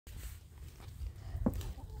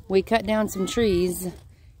we cut down some trees,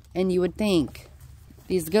 and you would think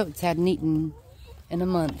these goats hadn't eaten in a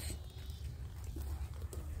month.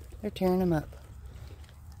 They're tearing them up.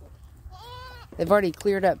 They've already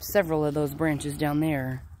cleared up several of those branches down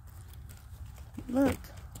there. Look.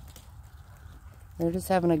 They're just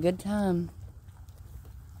having a good time.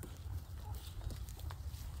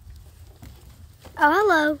 Oh,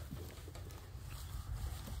 hello.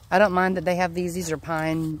 I don't mind that they have these. These are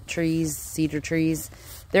pine trees, cedar trees.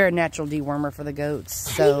 They're a natural dewormer for the goats.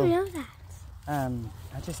 So, I didn't know that.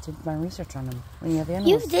 I just did my research on them. When you have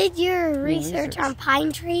animals, You did your research on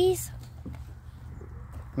pine trees?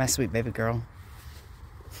 My sweet baby girl.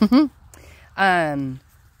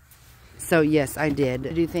 So yes, I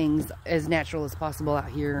did do things as natural as possible out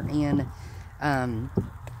here, and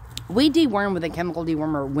we deworm with a chemical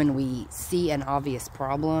dewormer when we see an obvious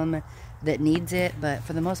problem that needs it, but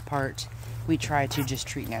for the most part, we try to just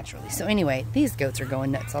treat naturally. So anyway, these goats are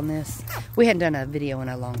going nuts on this. We hadn't done a video in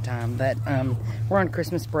a long time, but we're on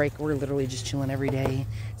Christmas break. We're literally just chilling every day.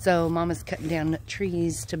 So Mama's cutting down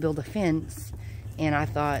trees to build a fence, and I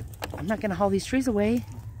thought, I'm not gonna haul these trees away.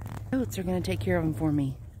 Goats are gonna take care of them for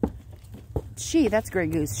me. That's Grey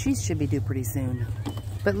Goose. She should be due pretty soon.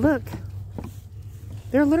 But look,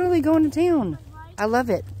 they're literally going to town. I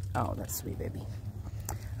love it. Oh, that's sweet, baby.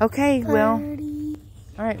 Okay, well,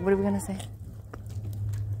 all right, what are we gonna say?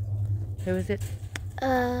 Who is it?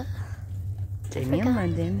 Jamie in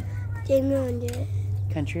London. Jamie in London.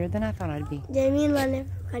 Countryer than I thought I'd be. Jamie in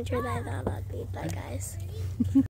London, country that I thought I'd be. Bye, guys.